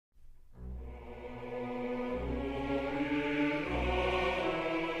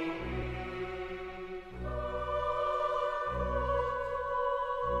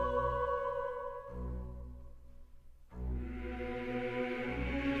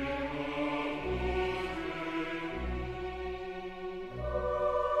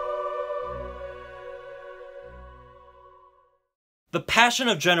The Passion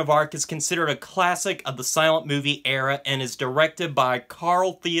of Joan of Arc is considered a classic of the silent movie era and is directed by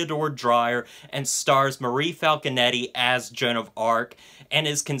Carl Theodor Dreyer and stars Maurice Falconetti as Joan of Arc, and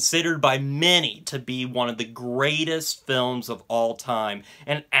is considered by many to be one of the greatest films of all time.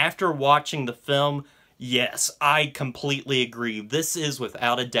 And after watching the film, yes, I completely agree. This is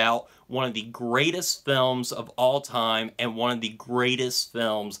without a doubt one of the greatest films of all time and one of the greatest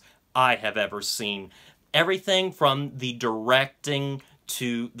films I have ever seen. Everything from the directing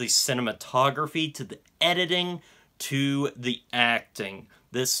to the cinematography to the editing to the acting.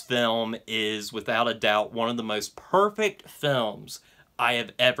 This film is without a doubt one of the most perfect films I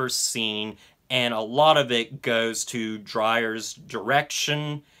have ever seen, and a lot of it goes to Dreyer's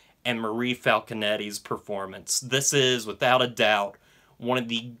direction and Maurice Falconetti's performance. This is without a doubt one of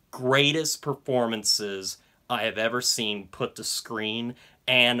the greatest performances I have ever seen put to screen.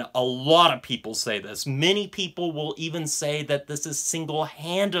 And a lot of people say this. Many people will even say that this is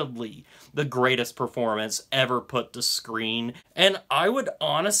single-handedly the greatest performance ever put to screen. And I would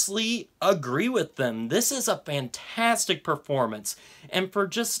honestly agree with them. This is a fantastic performance. And for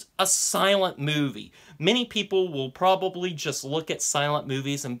just a silent movie, many people will probably just look at silent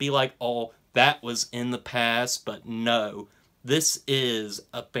movies and be like, oh, that was in the past. But no, this is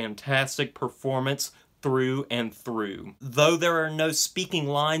a fantastic performance through and through. Though there are no speaking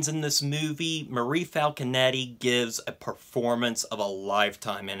lines in this movie, Maurice Falconetti gives a performance of a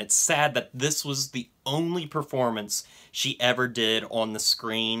lifetime, and it's sad that this was the only performance she ever did on the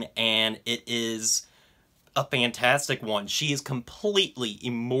screen, and it is a fantastic one. She is completely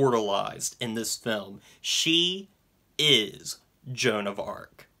immortalized in this film. She is Joan of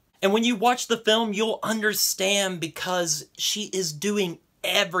Arc. And when you watch the film, you'll understand because she is doing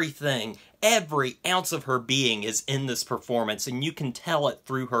everything. Every ounce of her being is in this performance, and you can tell it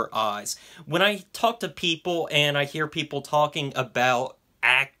through her eyes. When I talk to people and I hear people talking about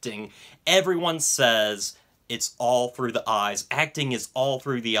acting, everyone says it's all through the eyes. Acting is all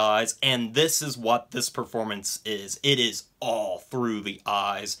through the eyes, and this is what this performance is. It is all through the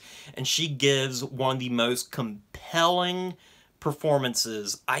eyes, and she gives one of the most compelling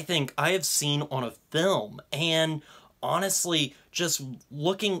performances I think I have seen on a film. And honestly, just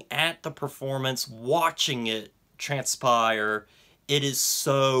looking at the performance, watching it transpire, it is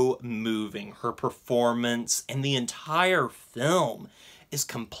so moving. Her performance and the entire film is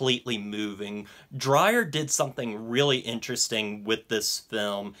completely moving. Dreyer did something really interesting with this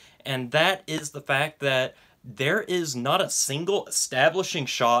film, and that is the fact that there is not a single establishing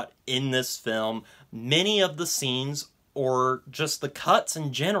shot in this film. Many of the scenes, or just the cuts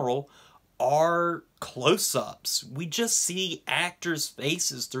in general, are close-ups. We just see actors'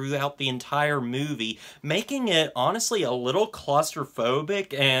 faces throughout the entire movie, making it honestly a little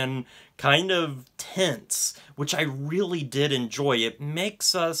claustrophobic and kind of tense, which I really did enjoy. It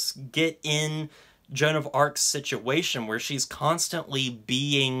makes us get in Joan of Arc's situation where she's constantly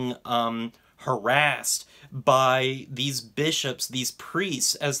being harassed by these bishops, these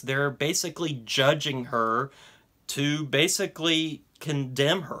priests, as they're basically judging her to basically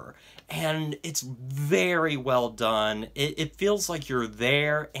condemn her. And it's very well done. It feels like you're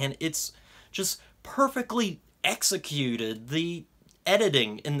there, and it's just perfectly executed. The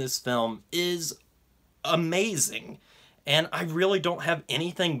editing in this film is amazing, and I really don't have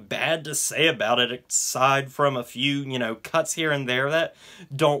anything bad to say about it aside from a few, cuts here and there that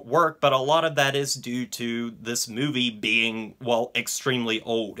don't work, but a lot of that is due to this movie being, well, extremely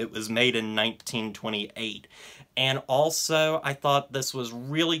old. It was made in 1928. And also, I thought this was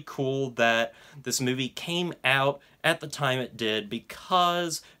really cool that this movie came out at the time it did,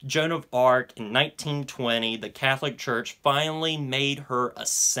 because Joan of Arc in 1920, the Catholic Church finally made her a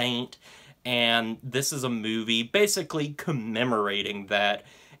saint, and this is a movie basically commemorating that.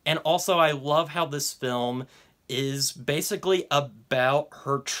 And also, I love how this film is basically about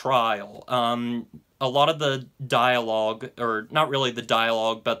her trial. A lot of the dialogue, or not really the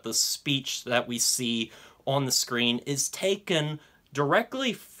dialogue, but the speech that we see on the screen is taken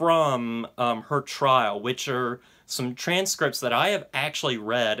directly from her trial, which are some transcripts that I have actually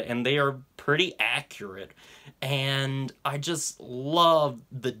read, and they are pretty accurate. And I just love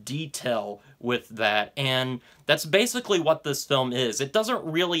the detail with that, and that's basically what this film is. It doesn't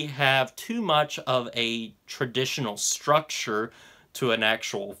really have too much of a traditional structure to an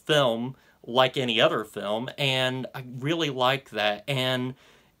actual film like any other film, and I really like that. And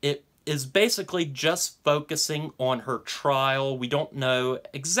it is basically just focusing on her trial. We don't know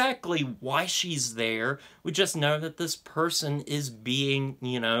exactly why she's there. We just know that this person is being,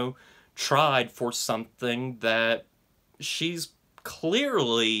 tried for something that she's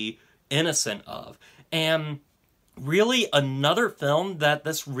clearly innocent of. And Really, another film that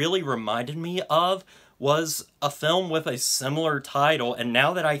this really reminded me of was a film with a similar title, and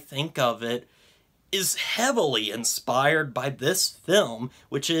now that I think of it, is heavily inspired by this film,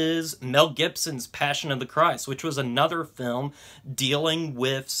 which is Mel Gibson's Passion of the Christ, which was another film dealing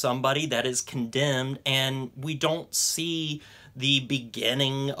with somebody that is condemned, and we don't see the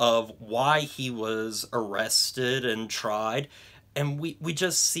beginning of why he was arrested and tried, and we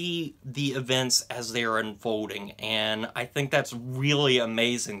just see the events as they are unfolding, and I think that's really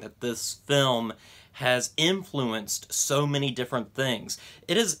amazing that this film has influenced so many different things.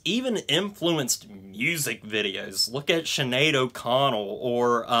 It has even influenced music videos. Look at Sinead O'Connell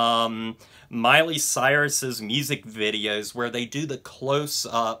or Miley Cyrus's music videos where they do the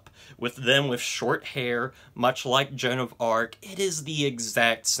close-up with them with short hair, much like Joan of Arc. It is the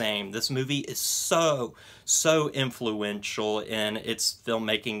exact same. This movie is so influential in its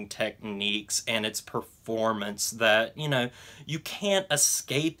filmmaking techniques and its performance that, you know, you can't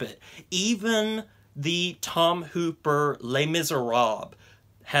escape it. Even the Tom Hooper Les Miserables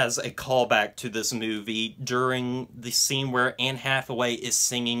has a callback to this movie during the scene where Anne Hathaway is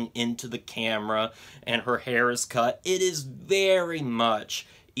singing into the camera and her hair is cut. It is very much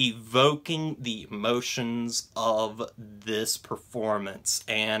evoking the emotions of this performance,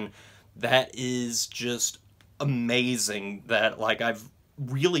 and that is just amazing that, like, I've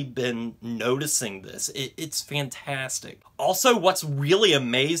really been noticing this. It's fantastic. Also, what's really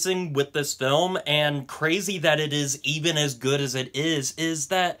amazing with this film, and crazy that it is even as good as it is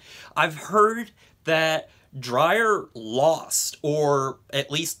that I've heard that Dreyer lost, or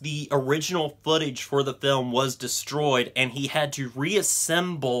at least the original footage for the film was destroyed, and he had to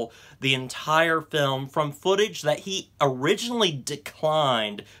reassemble the entire film from footage that he originally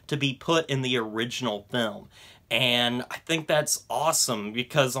declined to be put in the original film. And I think that's awesome,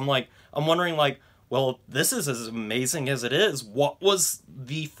 because I'm wondering, like, well, this is as amazing as it is. What was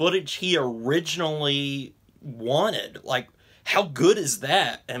the footage he originally wanted? Like, how good is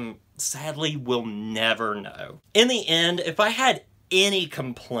that? And sadly, we'll never know. In the end, if I had any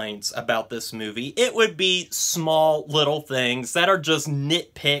complaints about this movie, it would be small little things that are just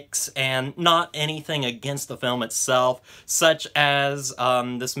nitpicks and not anything against the film itself, such as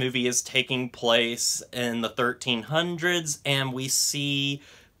this movie is taking place in the 1300s and we see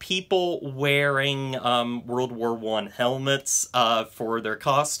people wearing World War I helmets for their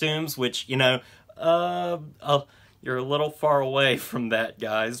costumes, which, you know, you're a little far away from that,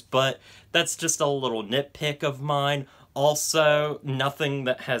 guys, but that's just a little nitpick of mine. Also, nothing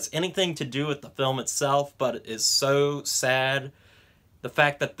that has anything to do with the film itself, but it is so sad. The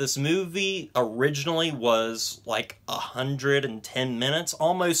fact that this movie originally was like 110 minutes,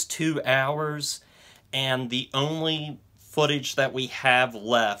 almost 2 hours, and the only footage that we have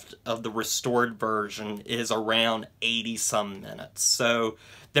left of the restored version is around 80-some minutes. So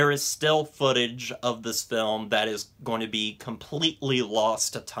there is still footage of this film that is going to be completely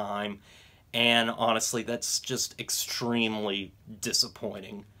lost to time. And honestly, that's just extremely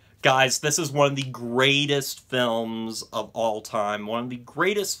disappointing. Guys, this is one of the greatest films of all time. One of the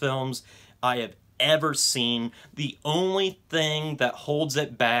greatest films I have ever seen. The only thing that holds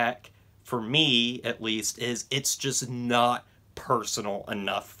it back, for me at least, is it's just not personal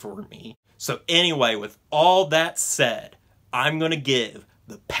enough for me. So anyway, with all that said, I'm going to give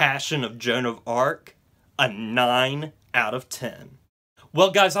The Passion of Joan of Arc a 9 out of 10.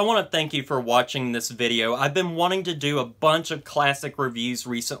 Well, guys, I want to thank you for watching this video. I've been wanting to do a bunch of classic reviews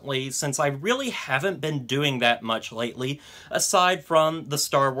recently, since I really haven't been doing that much lately, aside from the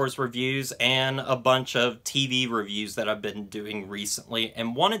Star Wars reviews and a bunch of TV reviews that I've been doing recently,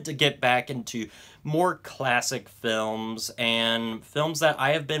 and wanted to get back into more classic films and films that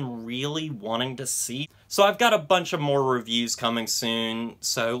I have been really wanting to see. So I've got a bunch of more reviews coming soon,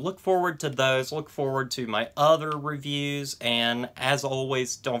 so look forward to those, look forward to my other reviews, and as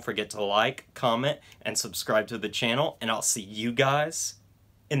always, don't forget to like, comment, and subscribe to the channel, and I'll see you guys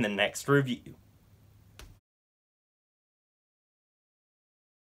in the next review.